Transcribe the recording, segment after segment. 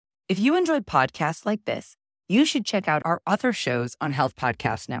If you enjoyed podcasts like this, you should check out our other shows on Health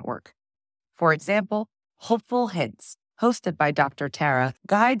Podcast Network. For example, Hopeful Hints, hosted by Dr. Tara,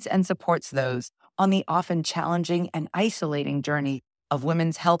 guides and supports those on the often challenging and isolating journey of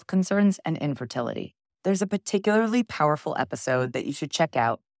women's health concerns and infertility. There's a particularly powerful episode that you should check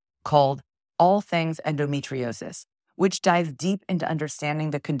out called All Things Endometriosis, which dives deep into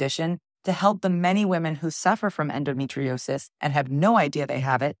understanding the condition to help the many women who suffer from endometriosis and have no idea they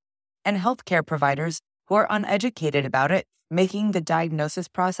have it, and healthcare providers who are uneducated about it, making the diagnosis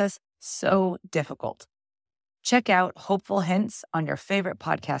process so difficult. Check out Hopeful Hints on your favorite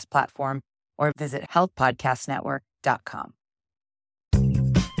podcast platform or visit healthpodcastnetwork.com.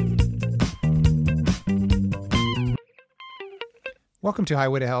 Welcome to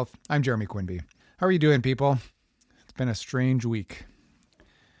Highway to Health. I'm Jeremy Quinby. How are you doing, people? It's been a strange week,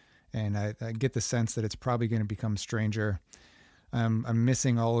 and I get the sense that it's probably going to become stranger. I'm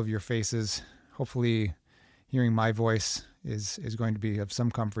missing all of your faces. Hopefully, hearing my voice is going to be of some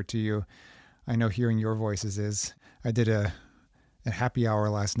comfort to you. I know hearing your voices is. I did a happy hour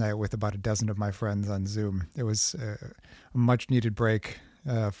last night with about a dozen of my friends on Zoom. It was a much-needed break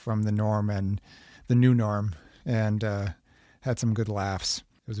from the norm and the new norm, and had some good laughs.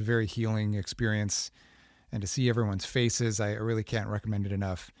 It was a very healing experience, and to see everyone's faces, I really can't recommend it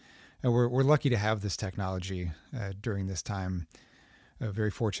enough. And we're lucky to have this technology during this time.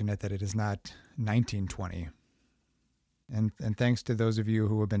 Very fortunate that it is not 1920. And thanks to those of you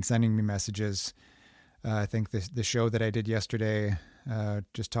who have been sending me messages. I think the show that I did yesterday,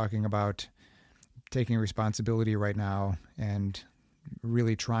 just talking about taking responsibility right now and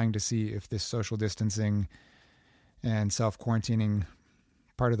really trying to see if this social distancing and self-quarantining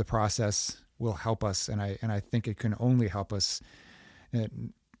part of the process will help us. And I think it can only help us.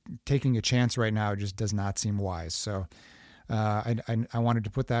 Taking a chance right now just does not seem wise. So I wanted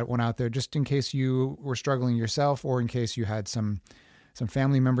to put that one out there just in case you were struggling yourself, or in case you had some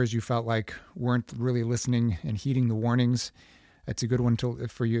family members you felt like weren't really listening and heeding the warnings. It's a good one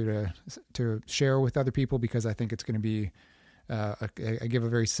for you to share with other people, because I think it's going to be I give a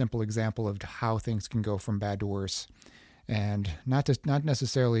very simple example of how things can go from bad to worse, and not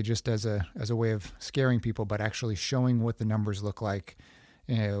necessarily just as a way of scaring people, but actually showing what the numbers look like,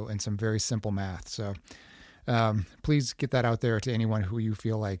 and some very simple math. So please get that out there to anyone who you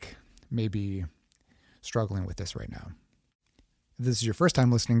feel like may be struggling with this right now. If this is your first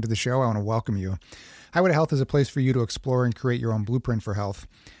time listening to the show, I want to welcome you. Highway to Health is a place for you to explore and create your own blueprint for health.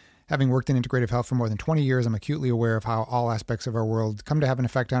 Having worked in integrative health for more than 20 years, I'm acutely aware of how all aspects of our world come to have an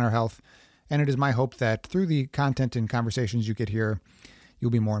effect on our health, and it is my hope that through the content and conversations you get here, you'll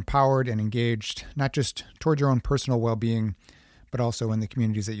be more empowered and engaged, not just toward your own personal well-being, but also in the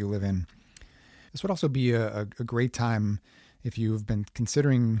communities that you live in. This would also be a great time, if you've been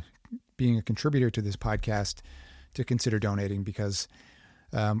considering being a contributor to this podcast, to consider donating, because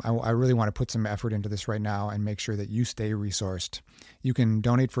I really want to put some effort into this right now and make sure that you stay resourced. You can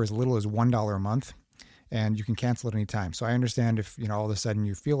donate for as little as $1 a month, and you can cancel at any time. So I understand if all of a sudden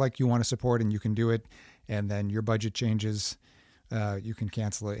you feel like you want to support and you can do it, and then your budget changes, you can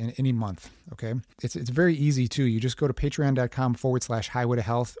cancel it in any month. Okay, it's very easy too. You just go to patreon.com/highway to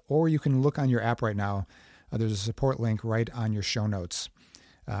health, or you can look on your app right now. There's a support link right on your show notes.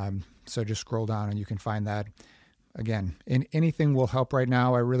 So just scroll down and you can find that. Again, anything will help right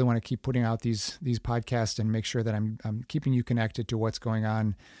now. I really want to keep putting out these podcasts and make sure that I'm keeping you connected to what's going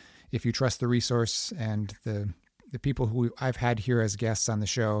on. If you trust the resource and the people who I've had here as guests on the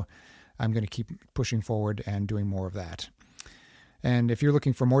show, I'm going to keep pushing forward and doing more of that. And if you're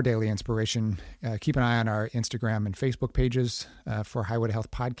looking for more daily inspiration, keep an eye on our Instagram and Facebook pages for Highway to Health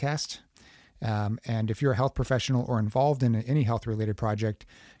Podcast. And if you're a health professional or involved in any health-related project,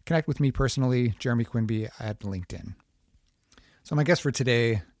 connect with me personally, Jeremy Quinby, at LinkedIn. So my guest for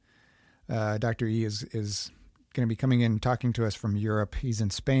today, Dr. E, is going to be coming in and talking to us from Europe. He's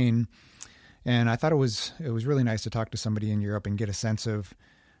in Spain, and I thought it was really nice to talk to somebody in Europe and get a sense of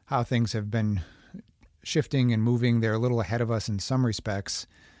how things have been shifting and moving. They're a little ahead of us in some respects,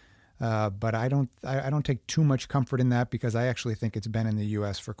 but I don't take too much comfort in that, because I actually think it's been in the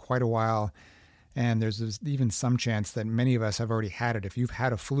U.S. for quite a while. And there's even some chance that many of us have already had it. If you've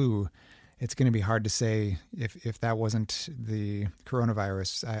had a flu, it's going to be hard to say if that wasn't the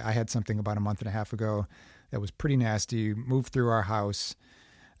coronavirus. I had something about a month and a half ago that was pretty nasty, moved through our house.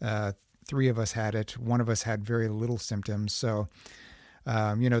 3 of us had it. 1 of us had very little symptoms. So,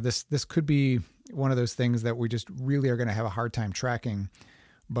 this could be one of those things that we just really are going to have a hard time tracking.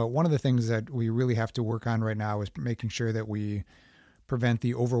 But one of the things that we really have to work on right now is making sure that we prevent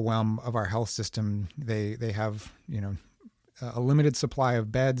the overwhelm of our health system. They have, a limited supply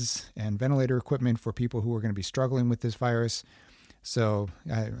of beds and ventilator equipment for people who are going to be struggling with this virus. So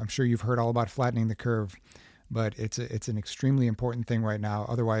I'm sure you've heard all about flattening the curve, but it's an extremely important thing right now.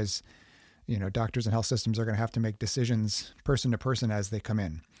 Otherwise, doctors and health systems are going to have to make decisions person to person as they come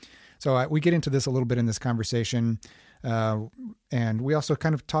in. So we get into this a little bit in this conversation. And we also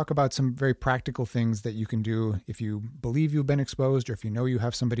kind of talk about some very practical things that you can do if you believe you've been exposed, or if you know you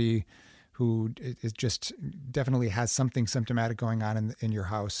have somebody who is just definitely has something symptomatic going on in your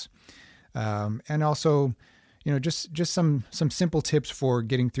house. And also, just some simple tips for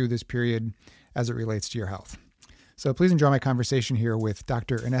getting through this period as it relates to your health. So please enjoy my conversation here with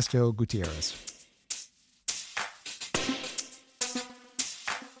Dr. Ernesto Gutierrez.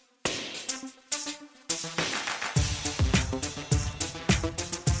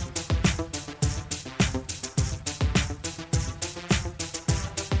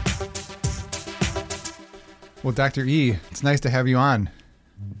 Well, Dr. E, it's nice to have you on.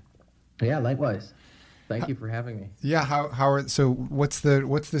 Yeah, likewise. Thank you for having me. Yeah, so what's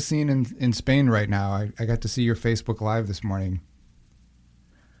the scene in Spain right now? I got to see your Facebook Live this morning.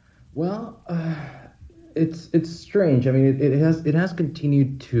 Well, it's strange. I mean, it has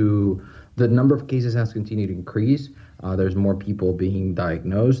continued the number of cases has continued to increase. There's more people being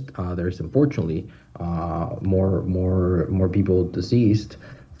diagnosed. There's unfortunately more people deceased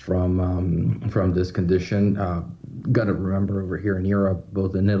from this condition. Got to remember, over here in Europe,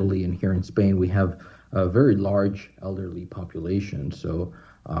 both in Italy and here in Spain, we have a very large elderly population. So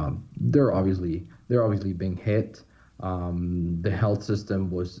they're obviously being hit. The health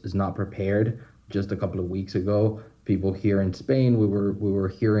system is not prepared. Just a couple of weeks ago, people here in Spain, we were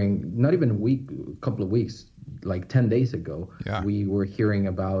hearing, not even a couple of weeks, like 10 days ago, we were hearing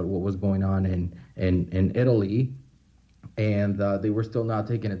about what was going on in Italy. And they were still not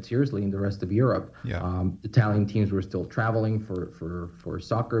taking it seriously in the rest of Europe. Yeah. Italian teams were still traveling for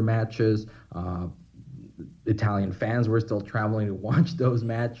soccer matches. Italian fans were still traveling to watch those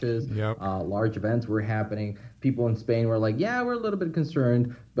matches. Yep. Large events were happening. People in Spain were like, yeah, we're a little bit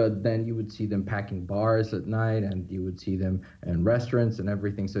concerned. But then you would see them packing bars at night, and you would see them in restaurants and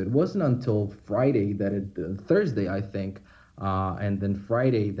everything. So it wasn't until Friday Thursday, I think, and then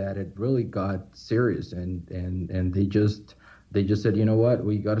Friday that it really got serious, and they just said, you know what,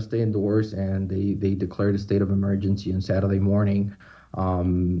 we got to stay indoors, and they declared a state of emergency on Saturday morning,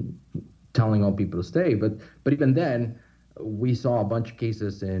 telling all people to stay. But even then, we saw a bunch of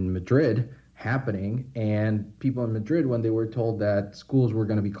cases in Madrid happening, and people in Madrid, when they were told that schools were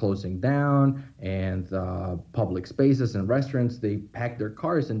going to be closing down and public spaces and restaurants, they packed their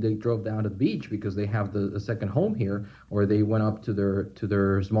cars and they drove down to the beach because they have a second home here, or they went up to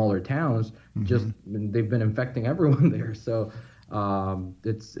their smaller towns. Mm-hmm. They've been infecting everyone there. So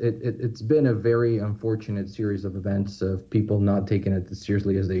it's been a very unfortunate series of events of people not taking it as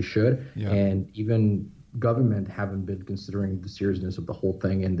seriously as they should. Yeah. And even government haven't been considering the seriousness of the whole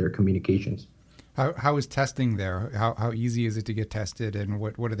thing in their communications. How is testing there? How easy is it to get tested, and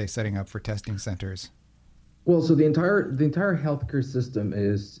what are they setting up for testing centers? Well, so the entire healthcare system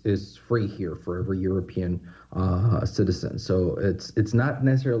is free here for every European citizen. So it's not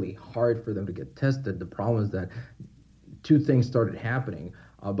necessarily hard for them to get tested. The problem is that two things started happening.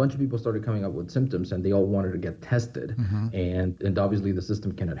 A bunch of people started coming up with symptoms, and they all wanted to get tested. Mm-hmm. And obviously the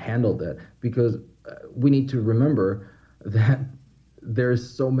system cannot handle that, because we need to remember that there's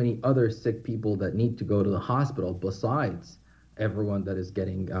so many other sick people that need to go to the hospital besides everyone that is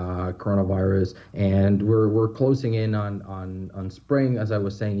getting coronavirus. And we're closing in on spring, as I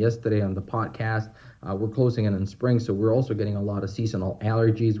was saying yesterday on the podcast. We're closing in on spring, so we're also getting a lot of seasonal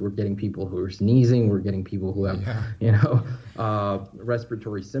allergies. We're getting people who are sneezing. We're getting people who have,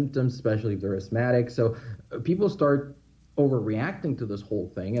 respiratory symptoms, especially if they're asthmatic. So people start overreacting to this whole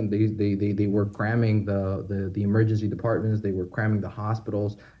thing, and they were cramming the emergency departments. They were cramming the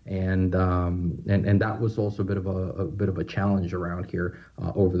hospitals, and that was also a bit of a challenge around here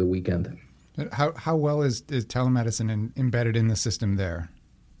over the weekend. How well is telemedicine embedded in the system there?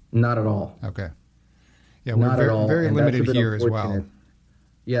 Not at all. Okay. Yeah, we're very limited here as well.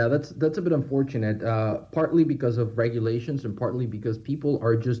 Yeah, that's a bit unfortunate, partly because of regulations and partly because people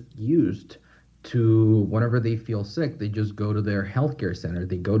are just used to, whenever they feel sick, they just go to their healthcare center.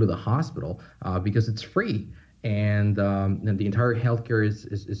 They go to the hospital because it's free. And the entire healthcare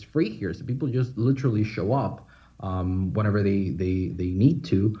is free here. So people just literally show up whenever they need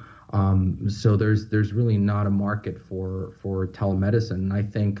to. So there's really not a market for telemedicine.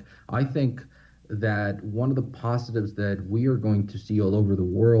 I think that one of the positives that we are going to see all over the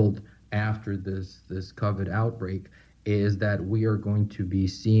world after this COVID outbreak is that we are going to be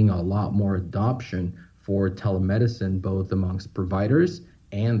seeing a lot more adoption for telemedicine, both amongst providers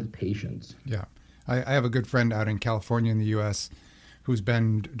and patients. Yeah. I have a good friend out in California in the U.S. who's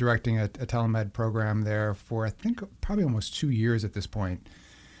been directing a telemed program there for, I think, probably almost 2 years at this point.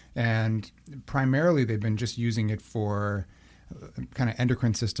 And primarily they've been just using it for kind of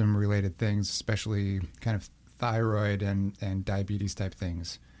endocrine system related things, especially kind of thyroid and diabetes type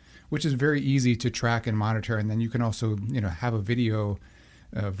things, which is very easy to track and monitor. And then you can also, have a video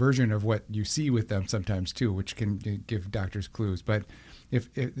version of what you see with them sometimes too, which can give doctors clues. But if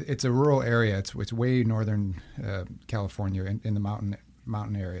it's a rural area, it's way northern California in the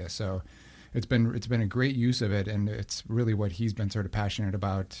mountain area. So it's been a great use of it, and it's really what he's been sort of passionate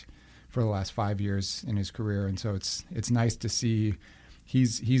about for the last 5 years in his career. And so it's nice to see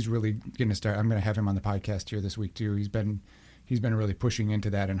he's really going to start. I'm going to have him on the podcast here this week too. He's been really pushing into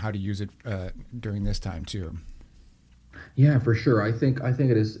that and how to use it during this time too. Yeah, for sure. I think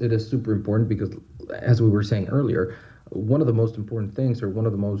it is super important because, as we were saying earlier, one of the most important things, or one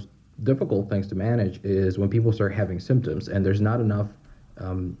of the most difficult things to manage, is when people start having symptoms and there's not enough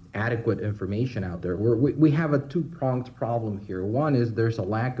adequate information out there. We have a two-pronged problem here. One is there's a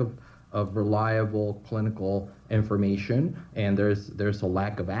lack of reliable clinical information, and there's a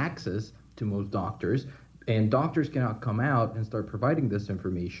lack of access to most doctors, and doctors cannot come out and start providing this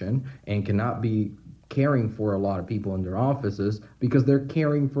information and cannot be caring for a lot of people in their offices because they're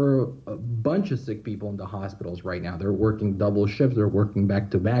caring for a bunch of sick people in the hospitals right now. They're working double shifts, they're working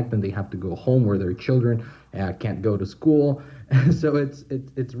back to back, then they have to go home where their children can't go to school. So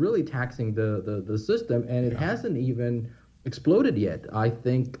it's really taxing the system, and it hasn't even exploded yet. I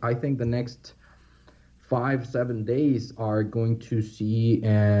think the next 5-7 days are going to see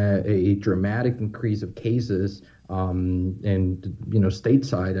a dramatic increase of cases and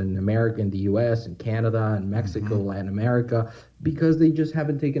stateside in America, in the U.S., and Canada, and Mexico, Latin America, because they just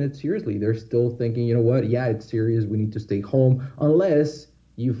haven't taken it seriously. They're still thinking, it's serious, we need to stay home, unless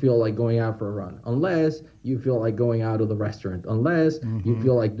you feel like going out for a run, unless you feel like going out of the restaurant, unless you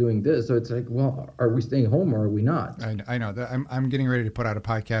feel like doing this. So it's like, well, are we staying home or are we not? I know that I'm getting ready to put out a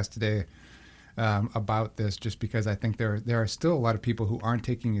podcast today about this, just because I think there are still a lot of people who aren't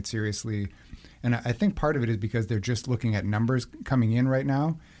taking it seriously. And I think part of it is because they're just looking at numbers coming in right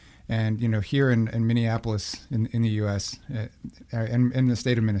now. And, here in Minneapolis, in the U.S., and in the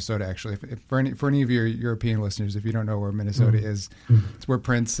state of Minnesota, actually, for any of your European listeners, if you don't know where Minnesota is, it's where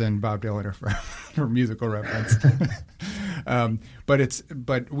Prince and Bob Dylan are from, for musical reference.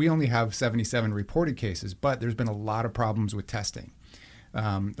 But we only have 77 reported cases, but there's been a lot of problems with testing.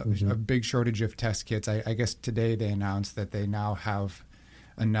 A big shortage of test kits. I guess today they announced that they now have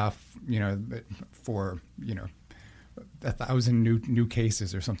enough, for 1,000 new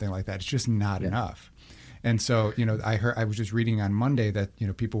cases or something like that. It's just not enough. And so, I was just reading on Monday that,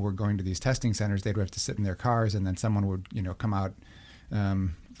 people were going to these testing centers. They'd have to sit in their cars, and then someone would, come out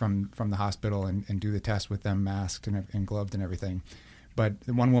from the hospital and do the test with them masked and gloved and everything. But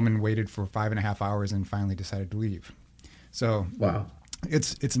one woman waited for 5.5 hours and finally decided to leave. So wow,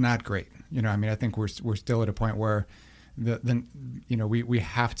 it's not great. I think we're still at a point where we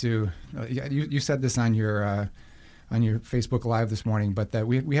have to. You said this on your Facebook Live this morning, but that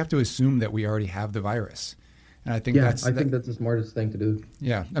we have to assume that we already have the virus. And I think that's the smartest thing to do.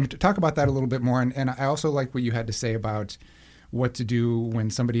 Yeah. To talk about that a little bit more. And I also like what you had to say about what to do when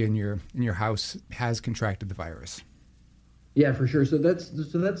somebody in your house has contracted the virus. Yeah, for sure. So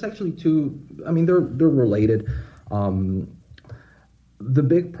that's actually two. They're related. The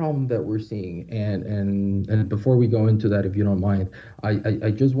big problem that we're seeing, and before we go into that, if you don't mind, I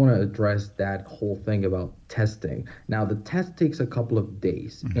just want to address that whole thing about testing. Now, the test takes a couple of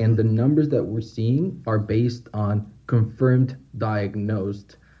days, and the numbers that we're seeing are based on confirmed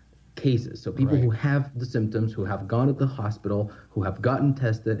diagnosed cases. So people who have the symptoms, who have gone to the hospital, who have gotten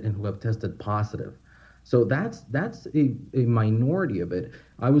tested, and who have tested positive. So that's a minority of it.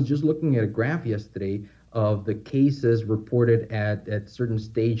 I was just looking at a graph yesterday of the cases reported at certain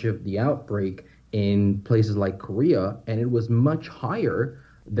stage of the outbreak in places like Korea, and it was much higher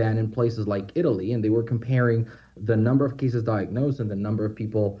than in places like Italy. And they were comparing the number of cases diagnosed and the number of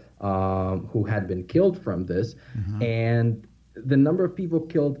people who had been killed from this. And the number of people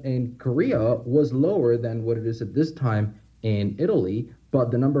killed in Korea was lower than what it is at this time in Italy,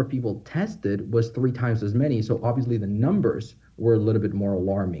 but the number of people tested was 3 times as many. So obviously the numbers were a little bit more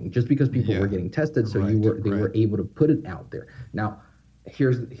alarming, just because people were getting tested. So they were able to put it out there. Now,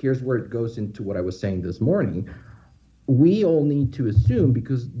 here's where it goes into what I was saying this morning. We all need to assume,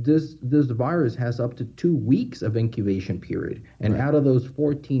 because this virus has up to 2 weeks of incubation period, and out of those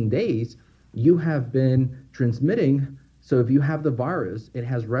 14 days, you have been transmitting So if you have the virus, it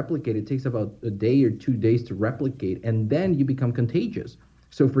has replicated. It takes about a day or 2 days to replicate, and then you become contagious.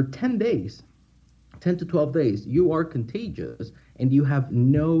 So for 10 days, 10 to 12 days, you are contagious and you have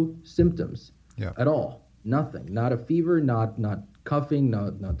no symptoms at all. Nothing. Not a fever, not coughing,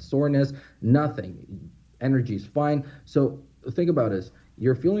 not soreness, nothing. Energy is fine. So think about this.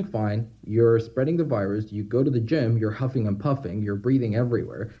 You're feeling fine, you're spreading the virus, you go to the gym, you're huffing and puffing, you're breathing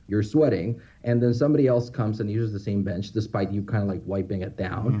everywhere, you're sweating, and then somebody else comes and uses the same bench despite you kind of like wiping it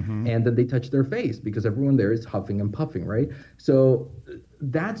down, and then they touch their face because everyone there is huffing and puffing, right? So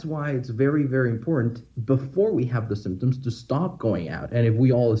that's why it's very, very important before we have the symptoms to stop going out. And if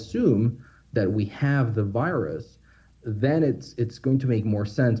we all assume that we have the virus, then it's going to make more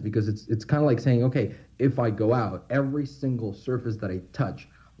sense, because it's kind of like saying, okay, if I go out, every single surface that I touch,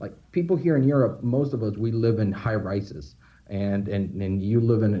 like people here in Europe, most of us, we live in high rises, and you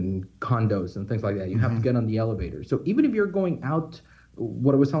live in condos and things like that. You have to get on the elevator. So even if you're going out,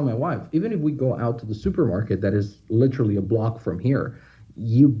 what I was telling my wife, even if we go out to the supermarket that is literally a block from here,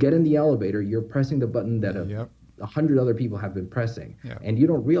 you get in the elevator, you're pressing the button that 100 other people have been pressing, and you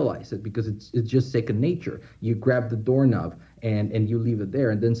don't realize it because it's just second nature. You grab the doorknob and you leave it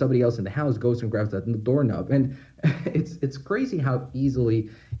there, and then somebody else in the house goes and grabs that doorknob, and it's crazy how easily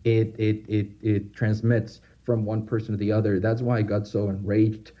it transmits from one person to the other. That's why I got so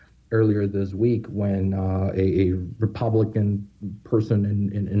enraged earlier this week when a Republican person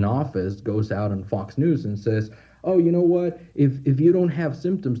in office goes out on Fox News and says, oh, you know what? If you don't have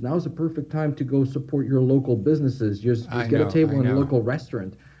symptoms, now's the perfect time to go support your local businesses. Just get a table in a local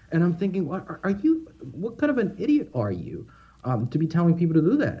restaurant. And I'm thinking, what kind of an idiot are you to be telling people to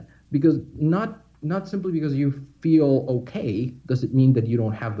do that? Because not simply because you feel okay does it mean that you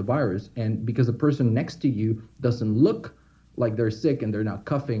don't have the virus. And because the person next to you doesn't look like they're sick and they're not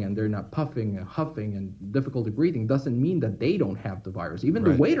coughing and they're not puffing and huffing and difficulty breathing doesn't mean that they don't have the virus. Even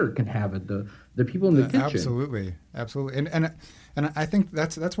the waiter can have it. The people in the kitchen. Absolutely. And I think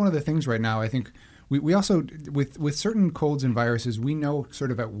that's one of the things right now. I think we also with certain colds and viruses, we know sort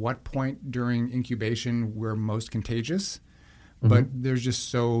of at what point during incubation we're most contagious. But there's just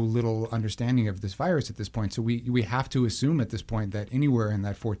so little understanding of this virus at this point. So we have to assume at this point that anywhere in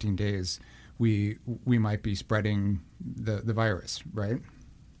that 14 days we might be spreading the virus, right?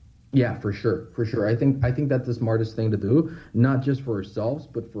 Yeah, for sure. I think that's the smartest thing to do, not just for ourselves,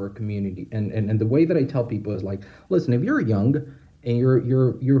 but for our community. And the way that I tell people is like, listen, if you're young and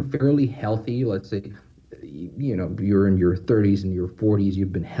you're fairly healthy, let's say, you're in your 30s and your 40s,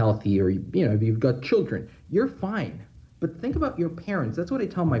 you've been healthy, or if you've got children, you're fine. But think about your parents. That's what I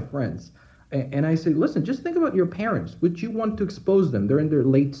tell my friends. And I say, listen, just think about your parents. Would you want to expose them? They're in their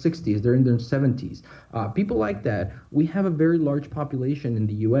late 60s. They're in their 70s. People like that. We have a very large population in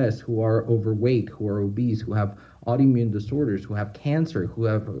the U.S. who are overweight, who are obese, who have autoimmune disorders, who have cancer, who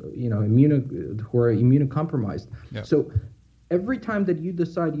have, who are immunocompromised. Yep. So every time that you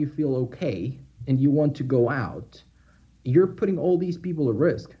decide you feel okay and you want to go out, you're putting all these people at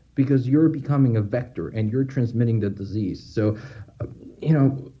risk because you're becoming a vector and you're transmitting the disease. So,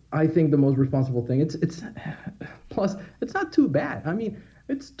 I think the most responsible thing, it's plus it's not too bad. I mean,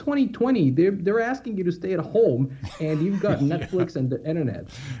 it's 2020. They're asking you to stay at home, and you've got Netflix and the internet.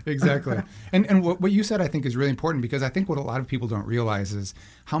 Exactly. And what you said, I think, is really important, because I think what a lot of people don't realize is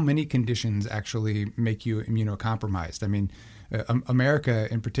how many conditions actually make you immunocompromised. I mean, America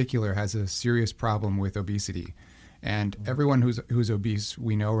in particular has a serious problem with obesity, and everyone who's obese,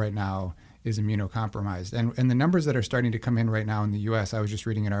 we know right now, is immunocompromised. And the numbers that are starting to come in right now in the U.S., I was just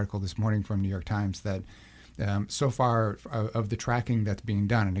reading an article this morning from New York Times that so far of the tracking that's being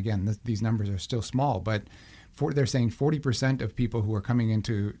done, and again, these numbers are still small, but they're saying 40% of people who are coming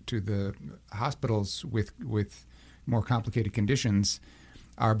into the hospitals with more complicated conditions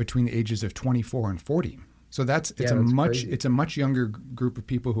are between the ages of 24 and 40. So it's a much younger group of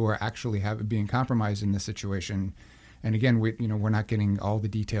people who are actually being compromised in this situation. And again, we're not getting all the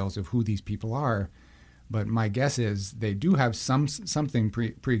details of who these people are, but my guess is they do have something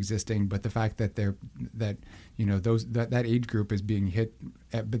pre-existing. But the fact that that age group is being hit,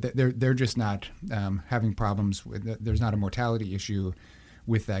 but they're just not having problems with. There's not a mortality issue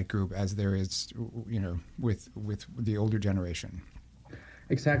with that group as there is, with the older generation.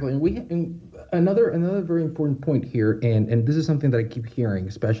 Exactly. And another very important point here, and this is something that I keep hearing,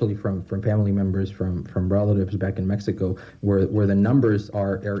 especially from family members, from relatives back in Mexico, where the numbers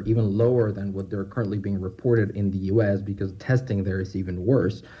are even lower than what they're currently being reported in the U.S. because testing there is even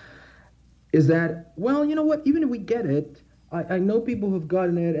worse, is that, well, you know what, even if we get it, I know people who've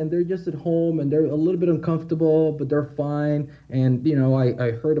gotten it and they're just at home and they're a little bit uncomfortable, but they're fine. And,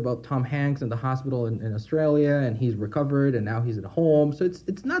 I heard about Tom Hanks in the hospital in Australia and he's recovered and now he's at home. So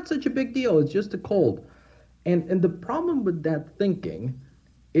it's not such a big deal. It's just a cold. And the problem with that thinking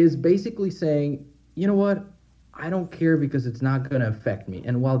is basically saying, you know what? I don't care because it's not going to affect me.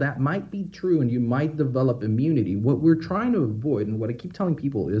 And while that might be true and you might develop immunity, what we're trying to avoid and what I keep telling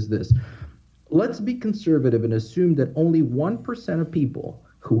people is this. Let's be conservative and assume that only 1% of people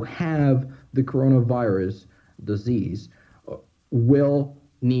who have the coronavirus disease will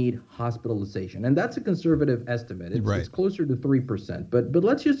need hospitalization. And that's a conservative estimate. It's closer to 3%. But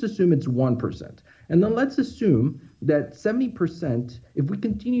let's just assume it's 1%. And then let's assume that 70%, if we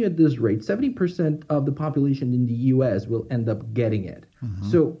continue at this rate, 70% of the population in the US will end up getting it. Mm-hmm.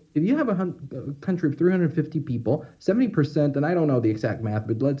 So if you have a country of 350 people, 70%, and I don't know the exact math,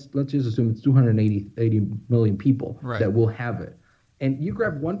 but let's just assume it's 280 million people that will have it. And you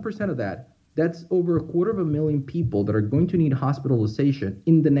grab 1% of that, that's over 250,000 people that are going to need hospitalization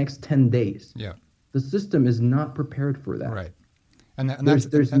in the next 10 days. Yeah. The system is not prepared for that. Right.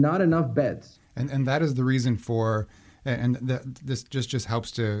 There's not enough beds. And that is the reason for, this just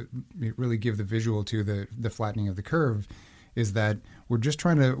helps to really give the visual to the flattening of the curve, is that we're just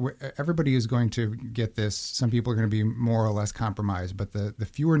trying to, everybody is going to get this. Some people are going to be more or less compromised, but the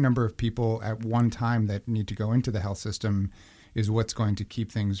fewer number of people at one time that need to go into the health system is what's going to keep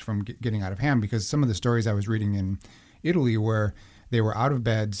things from getting out of hand. Because some of the stories I was reading in Italy where they were out of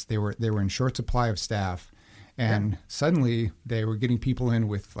beds, they were in short supply of staff, and suddenly they were getting people in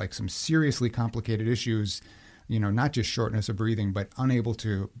with like some seriously complicated issues, not just shortness of breathing, but unable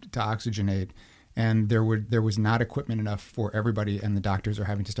to oxygenate. And there was not equipment enough for everybody, and the doctors are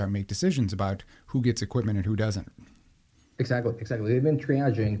having to start make decisions about who gets equipment and who doesn't. Exactly. They've been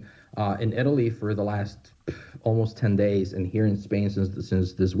triaging in Italy for the last almost 10 days, and here in Spain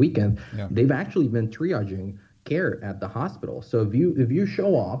since this weekend, they've actually been triaging care at the hospital. So if you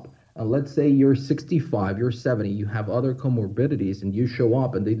show up, let's say you're 65, you're 70, you have other comorbidities, and you show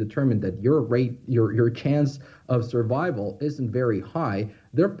up and they determine that your chance of survival isn't very high,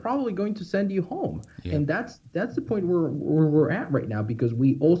 they're probably going to send you home. Yeah. And that's the point where we're at right now, because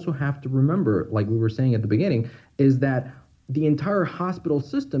we also have to remember, like we were saying at the beginning, is that the entire hospital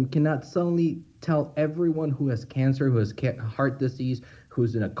system cannot suddenly tell everyone who has cancer, who has heart disease,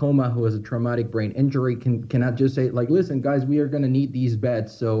 who's in a coma, who has a traumatic brain injury, cannot just say, like, listen, guys, we are going to need these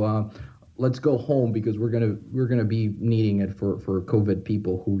beds, so let's go home because we're gonna be needing it for COVID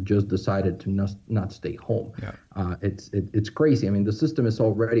people who just decided to not stay home. Yeah. It's crazy. I mean, the system is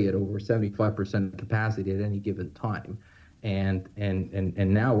already at over 75% capacity at any given time. And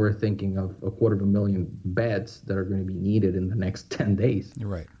now we're thinking of 250,000 beds that are going to be needed in the next 10 days. You're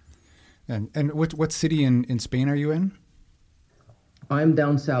right. And what city in Spain are you in? I'm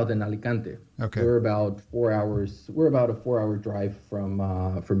down south in Alicante. Okay. We're about 4 hours. We're about a 4-hour drive from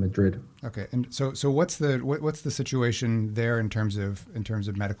Madrid. Okay. And so what's the situation there in terms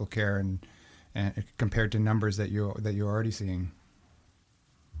of medical care and compared to numbers that you're already seeing?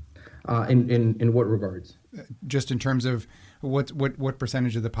 In what regards? Just in terms of what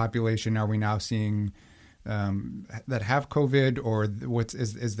percentage of the population are we now seeing that have COVID, or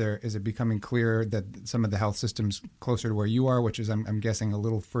is it becoming clear that some of the health systems closer to where you are, which is I'm guessing a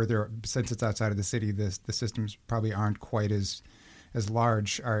little further, since it's outside of the city, the systems probably aren't quite as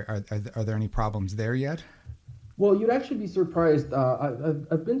large. Are there any problems there yet? Well, you'd actually be surprised.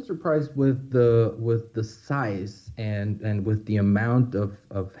 I've been surprised with the size and with the amount of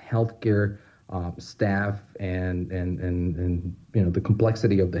healthcare staff and the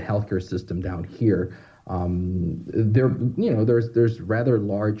complexity of the healthcare system down here. There's rather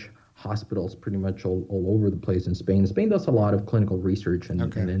large hospitals pretty much all over the place in Spain. Spain does a lot of clinical research and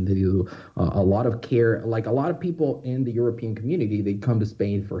they do a lot of care. Like a lot of people in the European community, they come to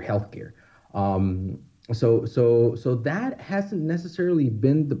Spain for healthcare. So that hasn't necessarily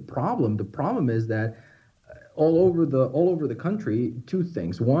been the problem. The problem is that all over the country, two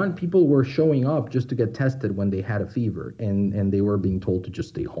things. One, people were showing up just to get tested when they had a fever, and they were being told to just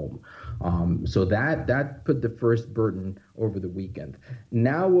stay home. So that put the first burden over the weekend.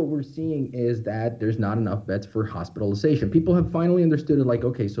 Now what we're seeing is that there's not enough beds for hospitalization. People have finally understood it, like,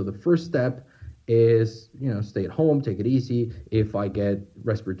 okay, so the first step is, stay at home, take it easy. If I get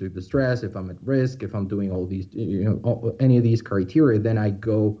respiratory distress, if I'm at risk, if I'm doing all these, any of these criteria, then I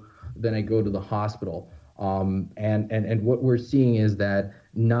go to the hospital. And what we're seeing is that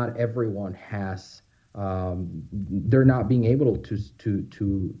not everyone has they're not being able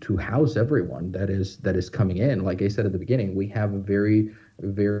to house everyone that is coming in. Like I said at the beginning, we have a very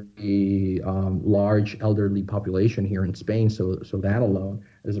large elderly population here in Spain, so that alone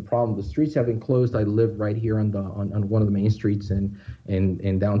is a problem. The streets have been closed. I live right here on one of the main streets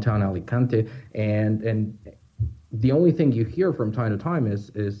in downtown Alicante, and the only thing you hear from time to time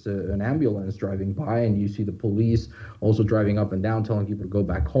is an ambulance driving by, and you see the police also driving up and down, telling people to go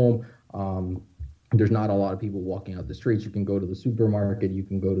back home. There's not a lot of people walking out the streets. You can go to the supermarket. You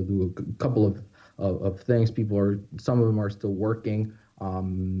can go to do a couple of things. Some of them are still working,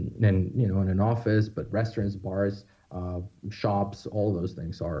 and in an office, but restaurants, bars, shops, all those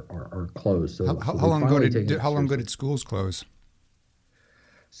things are closed. So how long ago did schools close?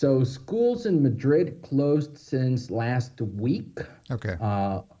 So schools in Madrid closed since last week. Okay.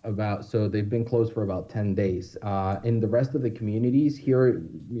 So they've been closed for about 10 days. In the rest of the communities here,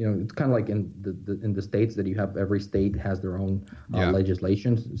 it's kind of like in the states that you have, every state has their own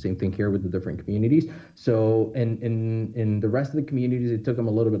legislation. Same thing here with the different communities. So in the rest of the communities, it took them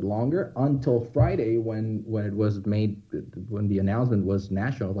a little bit longer until Friday when it was made, when the announcement was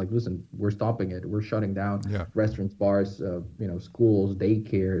national. Like, listen, we're stopping it. We're shutting down restaurants, bars, schools,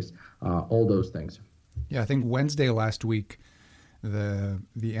 daycares, all those things. Yeah, I think Wednesday last week, the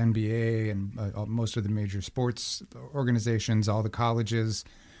NBA and most of the major sports organizations, all the colleges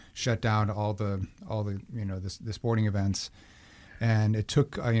shut down all the the sporting events, and it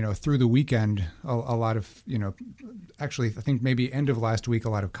took through the weekend a lot of actually I think maybe end of last week a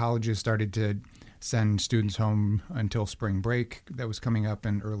lot of colleges started to send students home until spring break that was coming up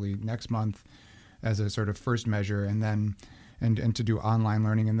in early next month as a sort of first measure, and then. And to do online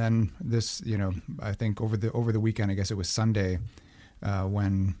learning, and then this, I think over the weekend, I guess it was Sunday,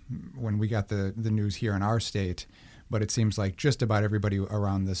 when we got the news here in our state, but it seems like just about everybody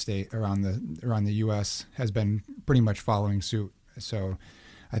around the state, around the U.S. has been pretty much following suit. So,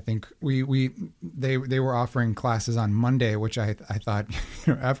 I think they were offering classes on Monday, which I thought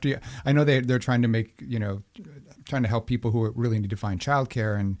I know they're trying to make trying to help people who really need to find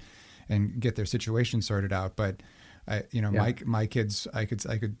childcare and get their situation sorted out, but. My kids, I could,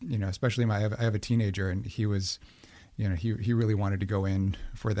 especially I have a teenager, and he was, he really wanted to go in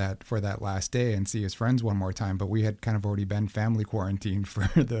for that last day and see his friends one more time. But we had kind of already been family quarantined for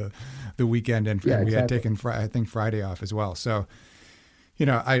the weekend, and we had taken I think Friday off as well. So,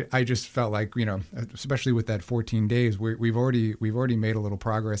 I just felt like, especially with that 14 days, we've already made a little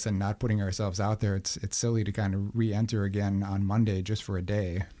progress in not putting ourselves out there. It's silly to kind of re-enter again on Monday just for a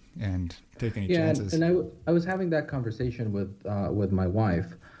day and take any chances. And I was having that conversation with my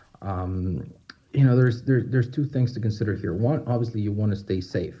wife. There's two things to consider here. One, obviously, you want to stay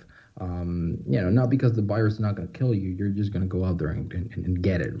safe. Not because the virus is not going to kill you, you're just going to go out there and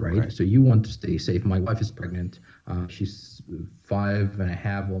get it, right? So you want to stay safe. My wife is pregnant. She's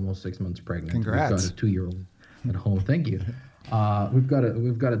 5.5, almost 6 months pregnant. Congrats. We've got a 2-year-old at home. Thank you. We've got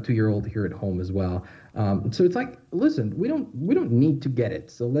a 2-year-old here at home as well. So it's like, listen, we don't need to get it.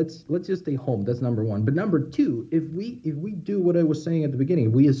 So let's just stay home. That's number one. But number two, if we do what I was saying at the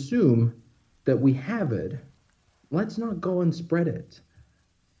beginning, we assume that we have it, let's not go and spread it.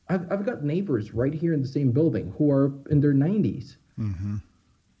 I've got neighbors right here in the same building who are in their 90s. Mm-hmm.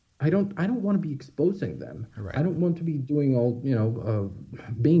 I don't want to be exposing them. Right. I don't want to be doing all,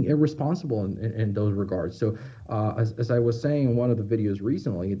 being irresponsible in those regards. So as I was saying in one of the videos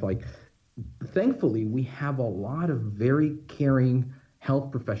recently, it's like, thankfully, we have a lot of very caring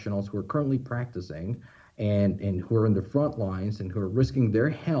health professionals who are currently practicing and who are in the front lines and who are risking their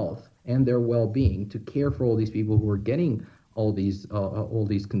health and their well-being to care for all these people who are getting all these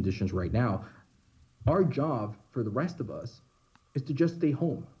conditions right now. Our job for the rest of us is to just stay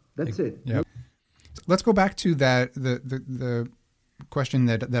home. That's it. Yep. Let's go back to that the question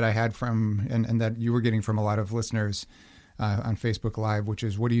that I had from and that you were getting from a lot of listeners on Facebook Live, which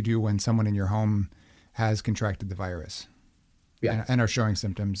is, what do you do when someone in your home has contracted the virus and are showing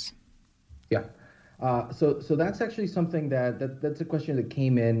symptoms? Yeah. So that's actually something that's a question that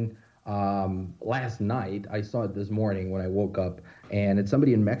came in last night. I saw it this morning when I woke up, and it's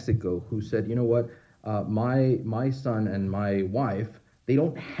somebody in Mexico who said, you know what, my son and my wife, they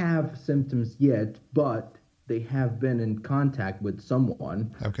don't have symptoms yet, but they have been in contact with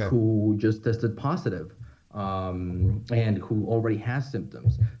someone who just tested positive. And who already has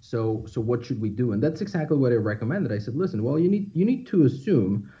symptoms. So what should we do? And that's exactly what I recommended. I said, listen, well, you need to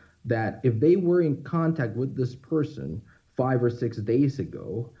assume that if they were in contact with this person 5 or 6 days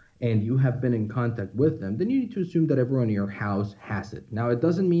ago, and you have been in contact with them, then you need to assume that everyone in your house has it. Now, it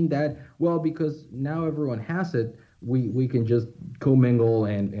doesn't mean that, well, because now everyone has it, we can just commingle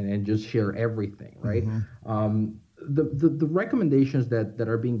and just share everything, right? The recommendations that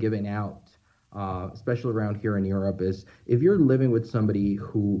are being given out, especially around here in Europe, is if you're living with somebody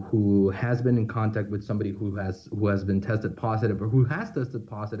who has been in contact with somebody who has been tested positive, or who has tested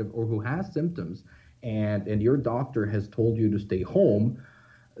positive, or who has symptoms, and your doctor has told you to stay home,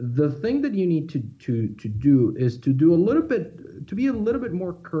 the thing that you need to do is to be a little bit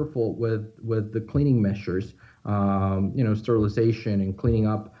more careful with the cleaning measures, sterilization and cleaning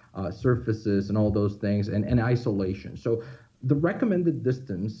up surfaces and all those things, and isolation. So the recommended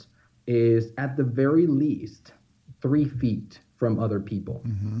distance is at the very least 3 feet from other people.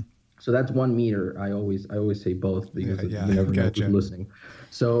 So that's 1 meter. I always say both, because you never know who's listening.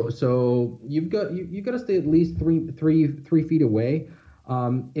 So you've got to stay at least three feet away.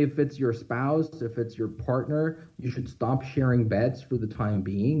 If it's your spouse, if it's your partner, you should stop sharing beds for the time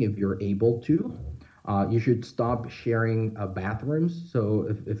being if you're able to. You should stop sharing bathrooms. So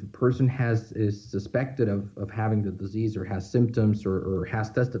if a person is suspected of having the disease, or has symptoms, or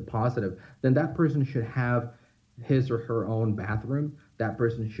has tested positive, then that person should have his or her own bathroom. That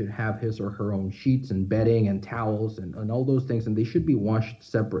person should have his or her own sheets and bedding and towels and all those things, and they should be washed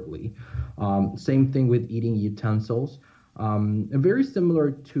separately. Same thing with eating utensils. Very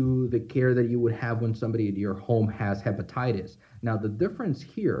similar to the care that you would have when somebody at your home has hepatitis. Now, the difference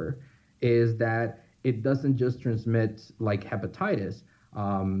here is that it doesn't just transmit like hepatitis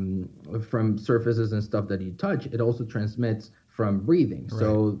from surfaces and stuff that you touch. It also transmits from breathing. Right.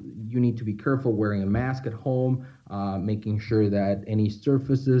 So you need to be careful wearing a mask at home, making sure that any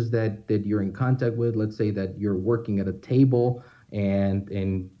surfaces that you're in contact with, let's say that you're working at a table,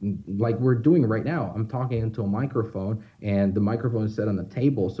 and like we're doing right now, I'm talking into a microphone, and the microphone is set on the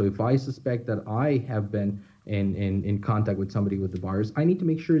table. So if I suspect that I have been in contact with somebody with the virus, I need to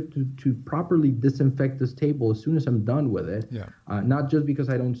make sure to properly disinfect this table as soon as I'm done with it. Yeah. Not just because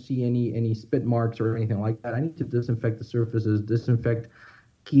I don't see any spit marks or anything like that. I need to disinfect the surfaces, disinfect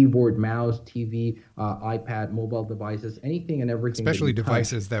keyboard, mouse, TV, iPad, mobile devices, anything and everything. Especially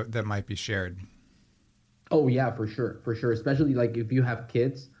devices that might be shared. Oh yeah, for sure. Especially like if you have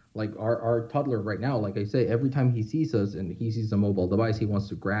kids, like our toddler right now, like I say, every time he sees us and he sees a mobile device, he wants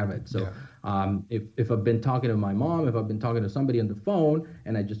to grab it. So if I've been talking to my mom, if I've been talking to somebody on the phone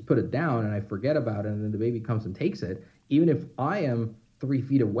and I just put it down and I forget about it, and then the baby comes and takes it, even if I am 3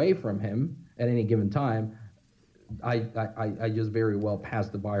 feet away from him at any given time, I just very well pass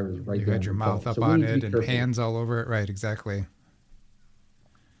the virus right there. You had your mouth up on it and hands all over it. Right, exactly.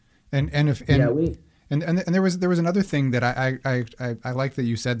 And there was another thing that I like that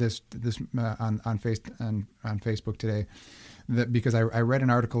you said this on Facebook today, that because I read an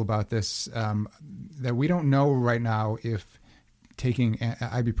article about this, that we don't know right now if taking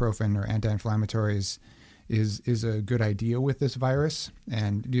ibuprofen or anti-inflammatories is a good idea with this virus.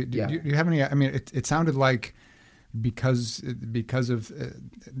 And do you have any? I mean, it sounded like because of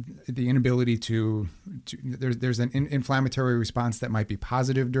the inability to there's an inflammatory response that might be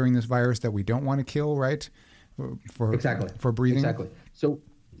positive during this virus that we don't want to kill, right? For breathing. Exactly. So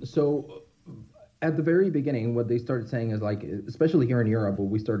at the very beginning, what they started saying is, like, especially here in Europe, what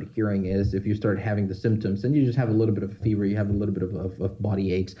we started hearing is if you start having the symptoms and you just have a little bit of fever, you have a little bit of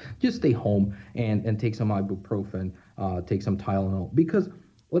body aches, just stay home and take some ibuprofen, take some Tylenol. Because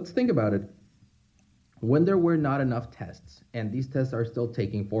let's think about it. When there were not enough tests, and these tests are still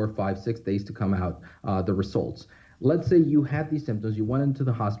taking 4, 5, 6 days to come out, the results. Let's say you had these symptoms, you went into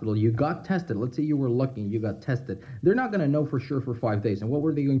the hospital, you got tested. Let's say you were lucky and you got tested. They're not going to know for sure for 5 days. And what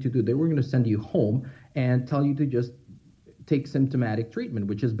were they going to do? They were going to send you home and tell you to just take symptomatic treatment,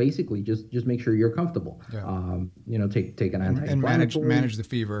 which is basically just make sure you're comfortable. Yeah. Take an anti-inflammatory. And manage the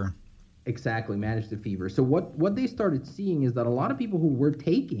fever. Exactly, manage the fever. So what they started seeing is that a lot of people who were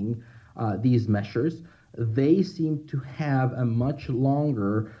taking these measures, they seem to have a much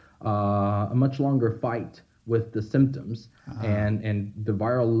longer fight with the symptoms, and the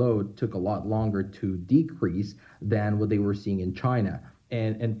viral load took a lot longer to decrease than what they were seeing in China.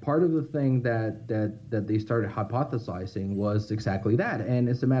 And part of the thing that they started hypothesizing was exactly that. And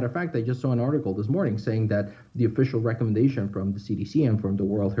as a matter of fact, I just saw an article this morning saying that the official recommendation from the CDC and from the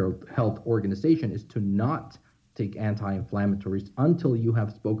World Health Organization is to not take anti-inflammatories until you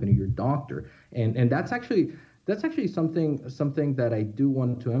have spoken to your doctor. And that's actually something that I do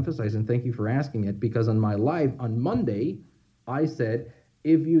want to emphasize, and thank you for asking it, because on my live on Monday, I said,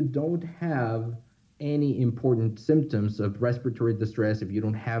 if you don't have any important symptoms of respiratory distress, if you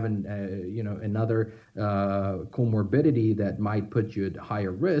don't have another comorbidity that might put you at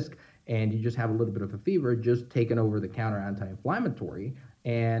higher risk, and you just have a little bit of a fever, just take an over-the-counter anti-inflammatory,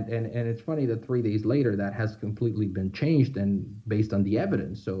 And it's funny that 3 days later that has completely been changed and based on the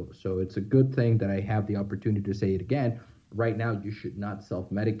evidence. So it's a good thing that I have the opportunity to say it again. Right now, you should not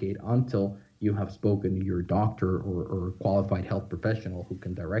self-medicate until you have spoken to your doctor or qualified health professional who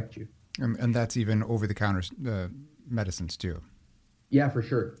can direct you. And that's even over-the-counter medicines too. Yeah, for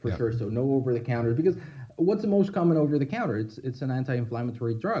sure. So no over-the-counter, because what's the most common over-the-counter? It's an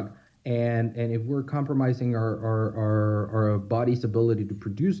anti-inflammatory drug. And if we're compromising our body's ability to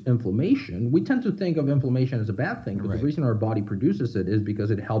produce inflammation, we tend to think of inflammation as a bad thing. But right. The reason our body produces it is because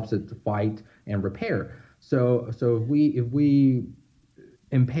it helps it to fight and repair. So if we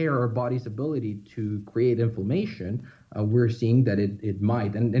impair our body's ability to create inflammation, we're seeing that it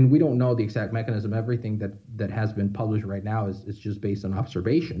might, and we don't know the exact mechanism. Everything that has been published right now is just based on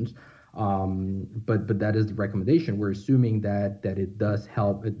observations. But that is the recommendation. We're assuming that it does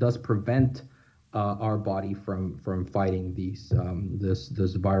help. It does prevent our body from fighting this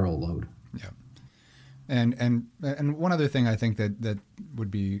viral load. Yeah. And one other thing I think that would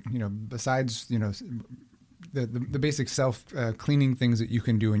be, besides, the basic self cleaning things that you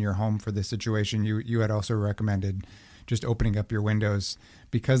can do in your home for this situation, you had also recommended just opening up your windows,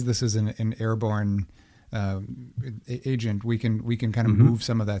 because this is an airborne agent. We can kind of move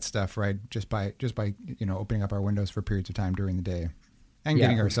some of that stuff, right? Just by opening up our windows for periods of time during the day, and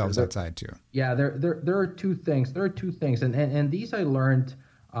getting ourselves outside too. Yeah, there are two things. And these I learned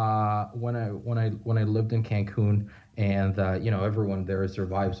when I lived in Cancun, and everyone there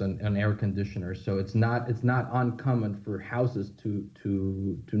survives on air conditioners, so it's not uncommon for houses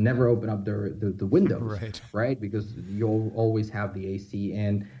to never open up the windows, right? Because you'll always have the AC,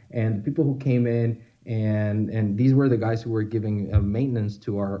 and the people who came in, and these were the guys who were giving maintenance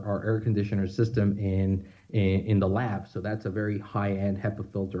to our air conditioner system in the lab. So that's a very high-end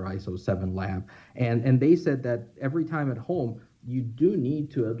HEPA filter ISO 7 lab, and they said that every time at home, you do need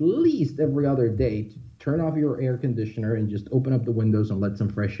to at least every other day to turn off your air conditioner and just open up the windows and let some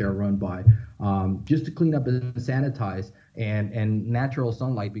fresh air run by, just to clean up and sanitize, and natural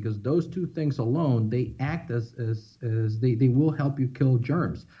sunlight, because those two things alone, they act as they will help you kill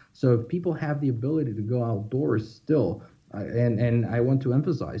germs. So if people have the ability to go outdoors still, and I want to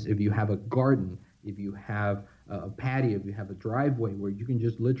emphasize, if you have a garden, if you have a patio, if you have a driveway where you can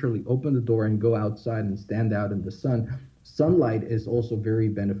just literally open the door and go outside and stand out in the sun, sunlight is also very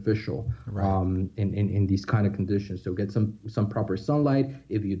beneficial in these kind of conditions. So get some proper sunlight.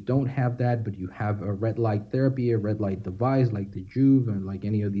 If you don't have that, but you have a red light therapy, a red light device like the Juve and like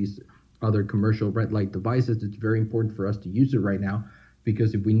any of these other commercial red light devices, it's very important for us to use it right now,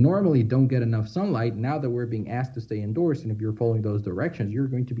 because if we normally don't get enough sunlight, now that we're being asked to stay indoors, and if you're following those directions, you're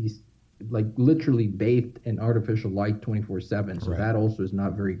going to be like literally bathed in artificial light 24/7. So that also is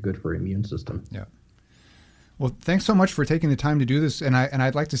not very good for immune system. Yeah. Well, thanks so much for taking the time to do this, and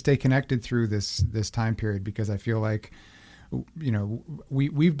I'd like to stay connected through this time period, because I feel like,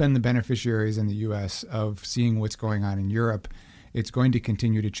 we've been the beneficiaries in the U.S. of seeing what's going on in Europe. It's going to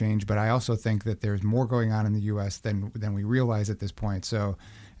continue to change, but I also think that there's more going on in the U.S. than we realize at this point. So,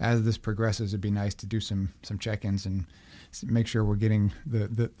 as this progresses, it'd be nice to do some check-ins and make sure we're getting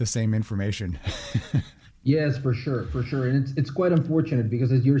the same information. Yes, for sure, and it's quite unfortunate,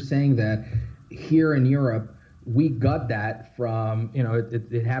 because as you're saying that, here in Europe, we got that from,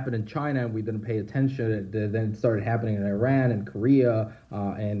 it happened in China and we didn't pay attention. Then it started happening in Iran and Korea,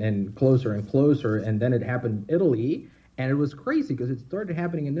 and closer and closer. And then it happened in Italy. And it was crazy because it started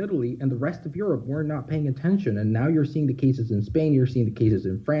happening in Italy and the rest of Europe were not paying attention. And now you're seeing the cases in Spain, you're seeing the cases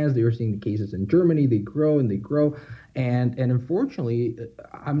in France, you're seeing the cases in Germany. They grow and they grow. And unfortunately,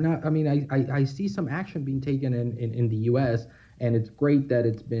 I see some action being taken in the US. And it's great that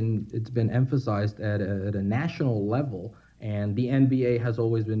it's been emphasized at a national level. And the NBA has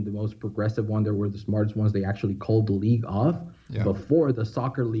always been the most progressive one. They were the smartest ones. They actually called the league off before the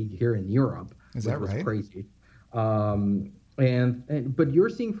soccer league here in Europe. Is that right? Was crazy. But you're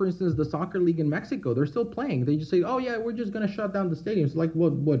seeing, for instance, the soccer league in Mexico. They're still playing. They just say, "Oh yeah, we're just gonna shut down the stadiums." Like,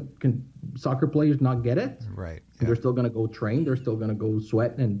 what can soccer players not get it? Right. Yeah. They're still gonna go train. They're still gonna go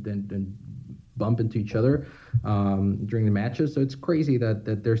sweat and bump into each other during the matches. So it's crazy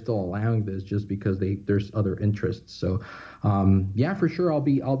that they're still allowing this just because there's other interests. So for sure, I'll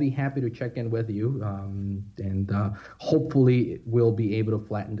be happy to check in with you, and hopefully we'll be able to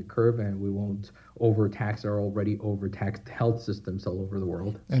flatten the curve and we won't overtax our already overtaxed health systems all over the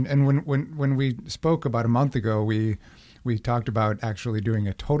world. And when we spoke about a month ago, we talked about actually doing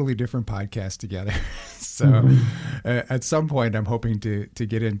a totally different podcast together. So at some point, I'm hoping to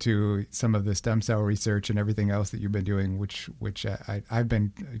get into some of the stem cell research and everything else that you've been doing, which I've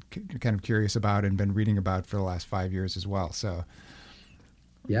been kind of curious about and been reading about for the last 5 years as well. So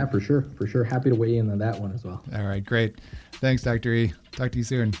Yeah, for sure. For sure. Happy to weigh in on that one as well. All right, great. Thanks, Dr. E. Talk to you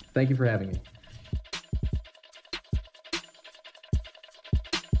soon. Thank you for having me.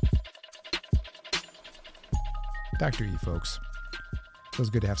 Dr. E, folks. Feels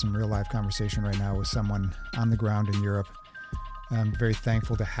good to have some real life conversation right now with someone on the ground in Europe. I'm very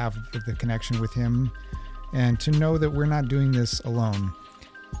thankful to have the connection with him and to know that we're not doing this alone.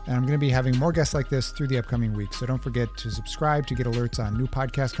 And I'm going to be having more guests like this through the upcoming weeks. So don't forget to subscribe to get alerts on new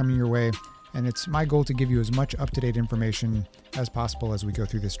podcasts coming your way. And it's my goal to give you as much up-to-date information as possible as we go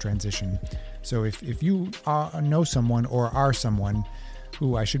through this transition. So if you know someone or are someone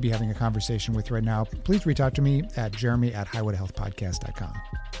who I should be having a conversation with right now, please reach out to me at jeremy@highwoodhealthpodcast.com.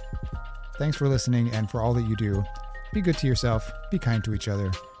 Thanks for listening and for all that you do. Be good to yourself, be kind to each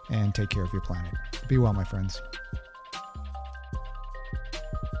other, and take care of your planet. Be well, my friends.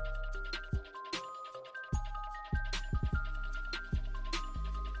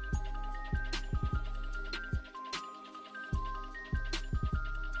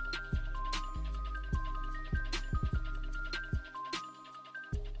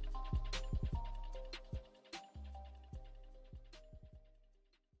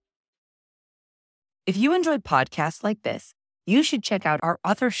 If you enjoyed podcasts like this, you should check out our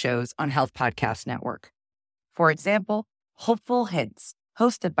other shows on Health Podcast Network. For example, Hopeful Hints,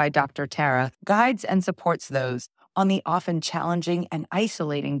 hosted by Dr. Tara, guides and supports those on the often challenging and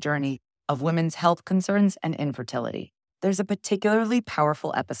isolating journey of women's health concerns and infertility. There's a particularly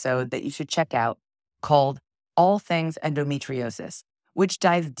powerful episode that you should check out called All Things Endometriosis, which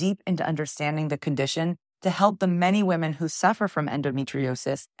dives deep into understanding the condition to help the many women who suffer from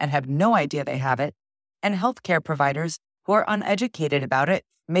endometriosis and have no idea they have it, and healthcare providers who are uneducated about it,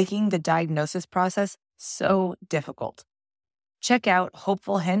 making the diagnosis process so difficult. Check out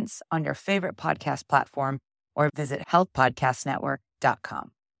Hopeful Hints on your favorite podcast platform or visit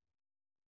healthpodcastnetwork.com.